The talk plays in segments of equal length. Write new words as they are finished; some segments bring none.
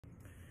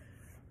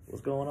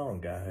What's going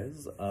on,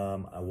 guys?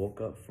 I woke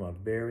up from a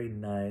very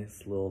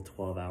nice little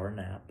 12-hour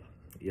nap.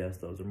 Yes,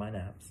 those are my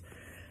naps.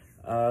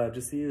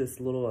 Just see this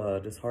little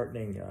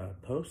disheartening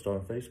post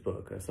on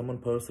Facebook. Someone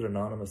posted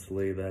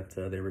anonymously that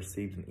they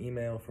received an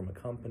email from a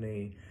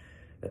company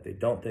that they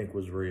don't think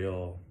was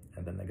real,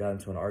 and then they got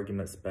into an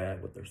argument spat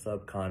with their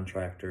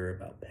subcontractor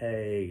about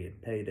pay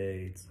and pay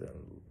dates,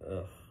 and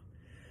ugh.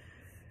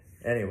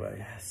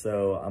 Anyway,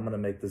 so I'm gonna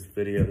make this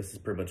video. This is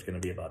pretty much gonna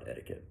be about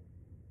etiquette.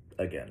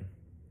 Again.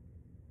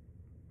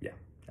 Yeah,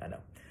 I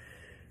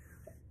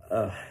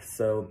know.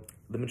 So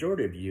the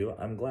majority of you,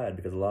 I'm glad,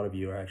 because a lot of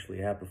you actually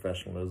have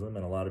professionalism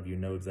and a lot of you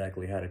know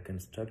exactly how to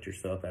conduct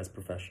yourself as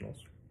professionals.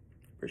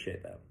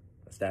 Appreciate that.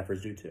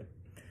 Staffers do too.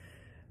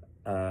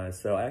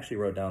 So I actually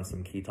wrote down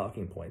some key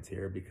talking points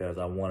here because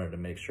I wanted to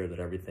make sure that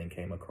everything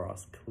came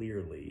across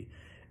clearly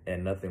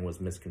and nothing was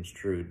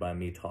misconstrued by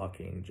me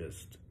talking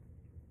just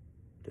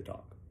to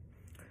talk.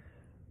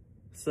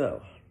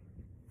 So,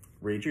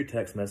 read your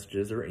text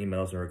messages or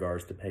emails in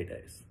regards to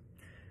paydays.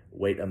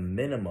 Wait a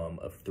minimum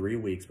of 3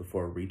 weeks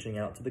before reaching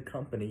out to the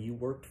company you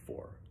worked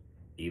for.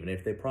 Even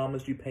if they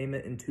promised you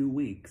payment in 2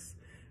 weeks,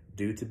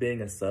 due to being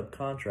a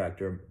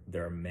subcontractor,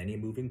 there are many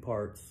moving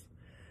parts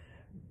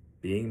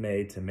being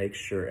made to make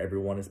sure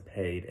everyone is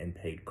paid and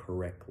paid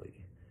correctly.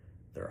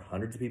 There are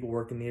hundreds of people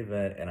working the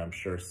event, and I'm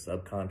sure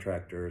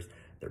subcontractors,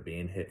 they're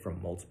being hit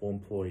from multiple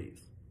employees,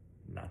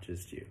 not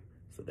just you.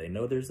 So they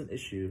know there's an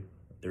issue,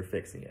 they're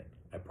fixing it.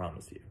 I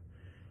promise you.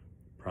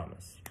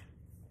 Promise.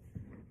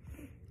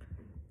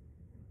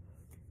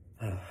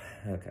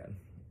 Okay.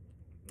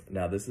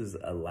 Now this is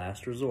a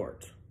last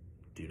resort.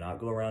 Do not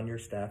go around your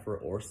staffer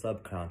or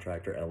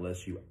subcontractor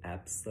unless you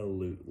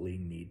absolutely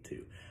need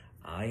to.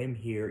 I am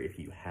here if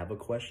you have a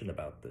question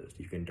about this.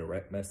 You can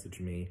direct message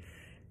me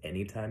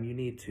anytime you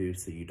need to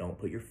so you don't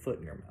put your foot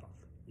in your mouth.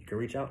 You can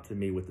reach out to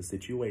me with the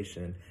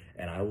situation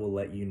and I will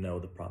let you know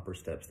the proper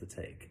steps to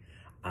take.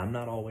 I'm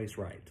not always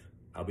right.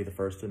 I'll be the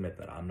first to admit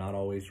that I'm not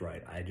always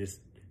right.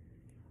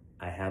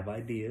 I have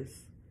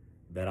ideas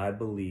that I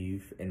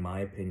believe, in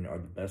my opinion, are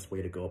the best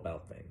way to go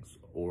about things,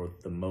 or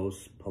the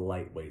most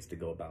polite ways to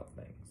go about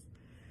things.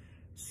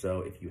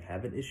 So if you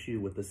have an issue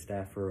with the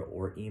staffer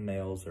or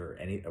emails or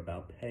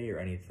about pay or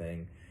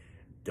anything,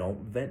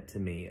 don't vent to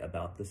me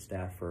about the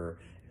staffer,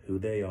 who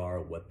they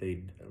are,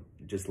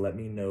 just let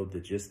me know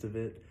the gist of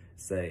it.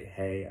 Say,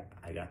 hey,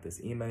 I got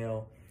this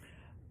email.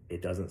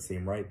 It doesn't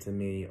seem right to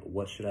me.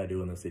 What should I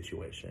do in this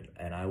situation?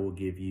 And I will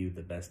give you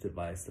the best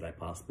advice that I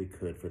possibly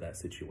could for that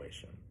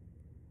situation.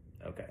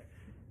 Okay.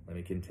 Let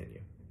me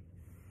continue.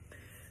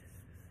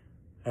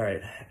 All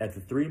right, at the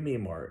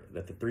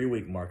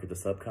 3-week mark, if the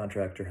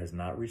subcontractor has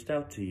not reached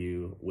out to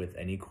you with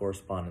any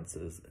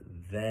correspondences,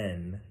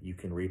 then you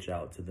can reach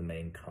out to the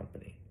main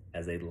company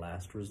as a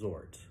last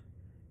resort.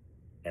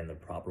 And the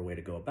proper way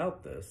to go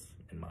about this,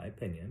 in my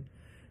opinion,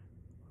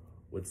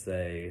 would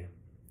say,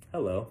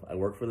 hello, I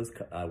work for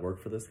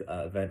this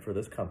event for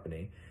this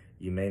company.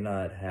 You may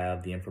not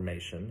have the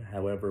information.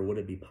 However, would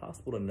it be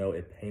possible to know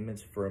if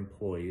payments for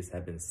employees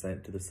have been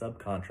sent to the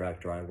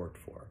subcontractor I worked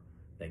for?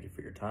 Thank you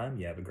for your time.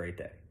 You have a great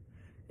day.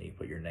 And you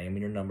put your name and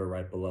your number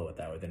right below it.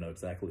 That way they know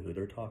exactly who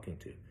they're talking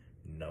to.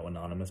 No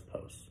anonymous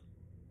posts.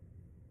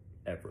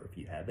 Ever. If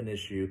you have an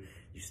issue,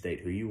 you state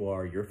who you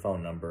are, your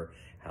phone number,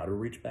 how to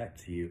reach back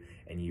to you,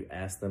 and you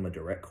ask them a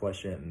direct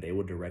question and they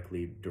will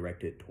directly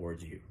direct it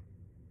towards you.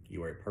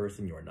 You are a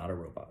person, you are not a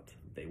robot.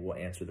 They will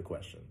answer the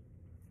question.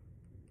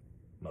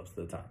 Most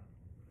of the time.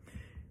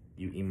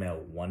 You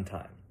email one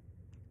time.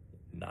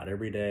 Not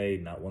every day,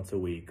 not once a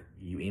week.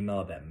 You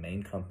email that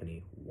main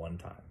company one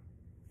time.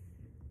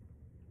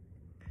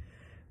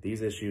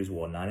 These issues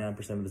will 99%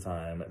 of the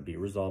time be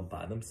resolved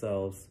by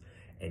themselves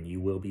and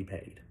you will be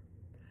paid.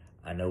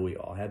 I know we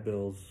all have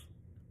bills.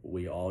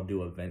 We all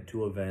do event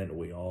to event.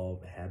 We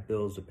all have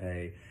bills to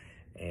pay,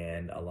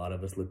 and a lot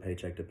of us live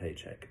paycheck to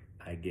paycheck.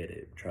 I get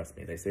it. Trust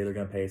me. They say they're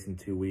going to pay us in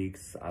 2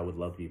 weeks. I would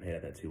love to be paid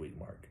at that 2-week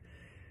mark.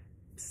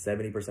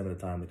 70% of the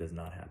time, it does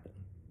not happen.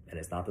 And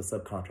it's not the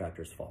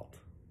subcontractor's fault.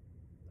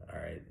 All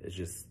right. It's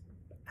just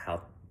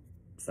how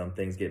some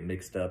things get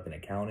mixed up in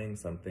accounting.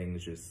 Some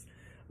things just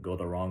go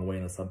the wrong way,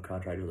 and the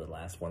subcontractor are the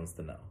last ones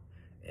to know.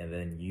 And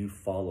then you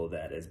follow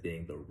that as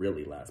being the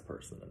really last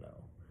person to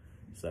know.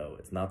 So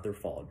it's not their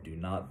fault. Do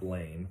not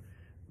blame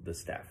the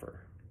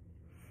staffer.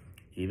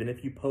 Even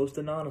if you post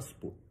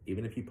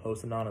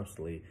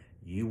anonymously,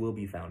 you will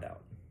be found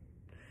out.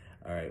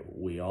 All right,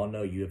 we all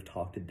know you have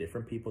talked to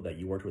different people that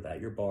you worked with at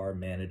your bar,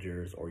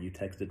 managers, or you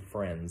texted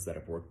friends that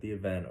have worked the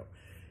event.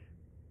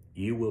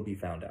 You will be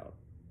found out.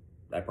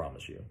 I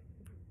promise you.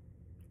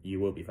 You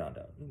will be found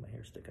out. Ooh, my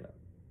hair's sticking up.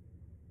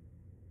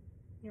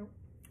 All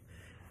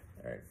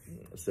right,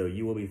 so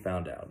you will be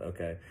found out,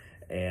 okay?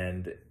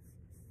 And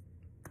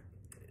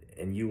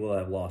you will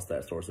have lost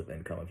that source of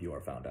income if you are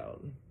found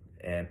out.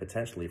 And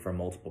potentially from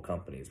multiple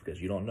companies,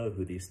 because you don't know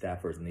who these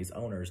staffers and these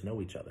owners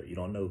know each other. You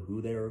don't know who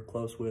they are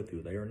close with,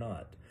 who they are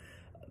not.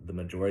 The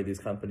majority of these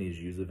companies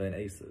use event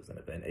aces, and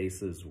event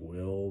aces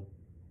will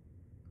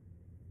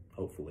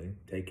hopefully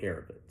take care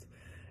of it.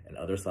 and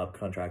other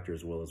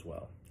subcontractors will as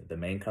well. The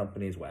main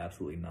companies will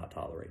absolutely not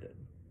tolerate it.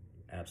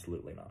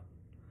 Absolutely not.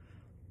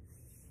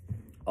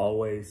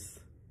 Always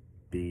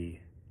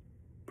be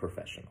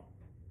professional.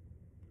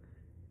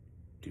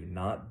 Do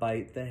not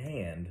bite the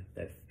hand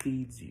that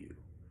feeds you.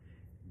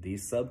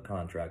 These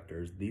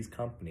subcontractors, these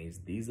companies,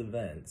 these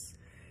events,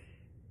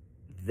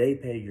 they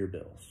pay your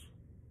bills.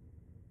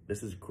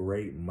 This is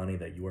great money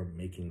that you are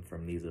making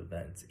from these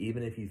events.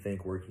 Even if you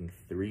think working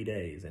 3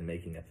 days and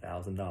making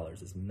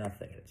 $1,000 is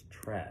nothing, it's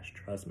trash.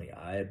 Trust me,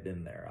 I have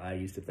been there. I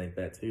used to think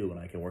that too, when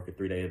I can work a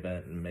 3-day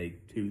event and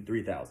make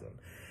 $2,000-3,000.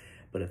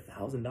 But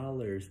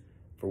 $1,000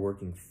 for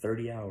working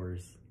 30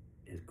 hours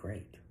is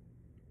great.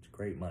 It's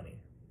great money,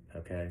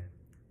 okay?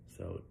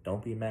 So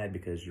don't be mad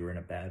because you're in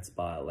a bad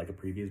spot, like a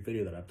previous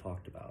video that I've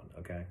talked about,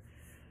 okay?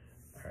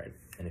 All right,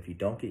 and if you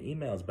don't get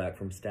emails back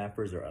from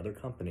staffers or other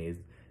companies,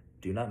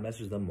 do not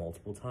message them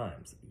multiple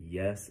times.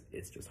 Yes,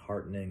 it's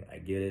disheartening. I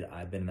get it.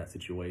 I've been in that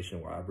situation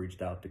where I've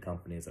reached out to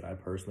companies that I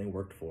personally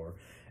worked for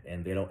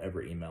and they don't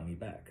ever email me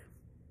back.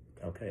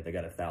 Okay, they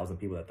got 1,000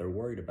 people that they're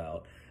worried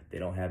about. They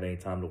don't have any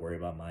time to worry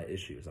about my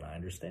issues, and I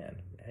understand.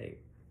 Hey,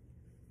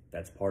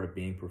 that's part of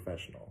being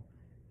professional.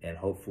 And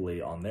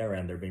hopefully on their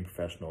end, they're being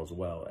professional as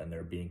well and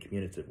they're being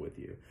communicative with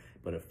you.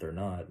 But if they're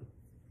not,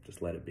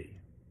 just let it be.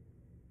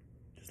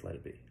 Just let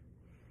it be.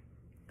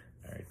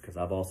 All right, because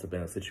I've also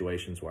been in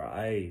situations where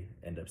I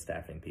end up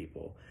staffing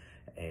people,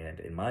 and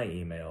in my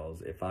emails,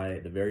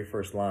 the very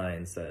first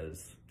line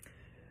says,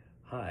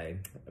 "Hi,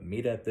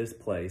 meet at this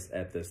place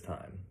at this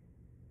time."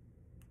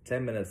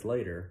 10 minutes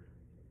later,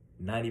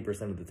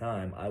 90% of the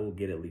time, I will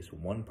get at least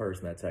one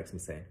person that texts me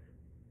saying,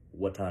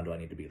 "What time do I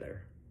need to be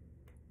there?"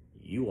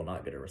 You will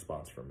not get a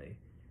response from me.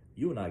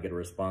 You will not get a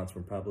response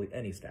from probably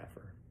any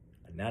staffer.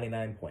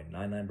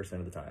 99.99%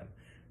 of the time.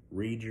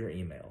 Read your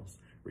emails.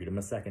 Read them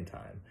a second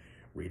time.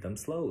 Read them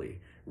slowly.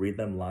 Read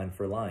them line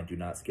for line. Do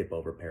not skip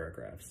over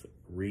paragraphs.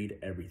 Read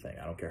everything.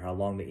 I don't care how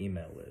long the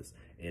email is.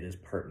 It is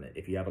pertinent.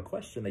 If you have a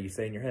question that you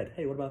say in your head,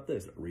 "Hey, what about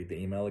this?" Read the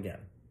email again.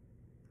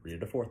 Read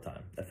it a 4th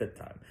time, a 5th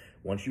time.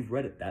 Once you've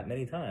read it that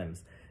many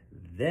times,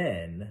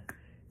 then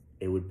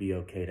it would be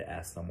okay to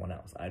ask someone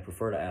else. I'd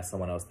prefer to ask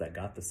someone else that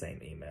got the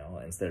same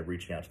email instead of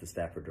reaching out to the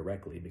staffer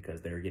directly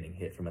because they're getting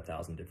hit from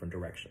 1,000 different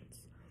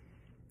directions.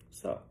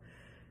 So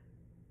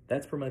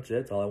that's pretty much it.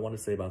 That's all I want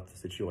to say about the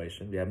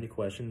situation. If you have any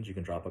questions, you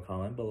can drop a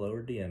comment below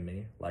or DM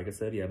me. Like I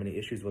said, if you have any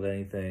issues with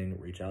anything,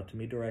 reach out to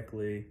me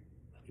directly.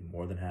 I'll be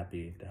more than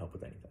happy to help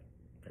with anything.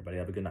 Everybody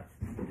have a good night.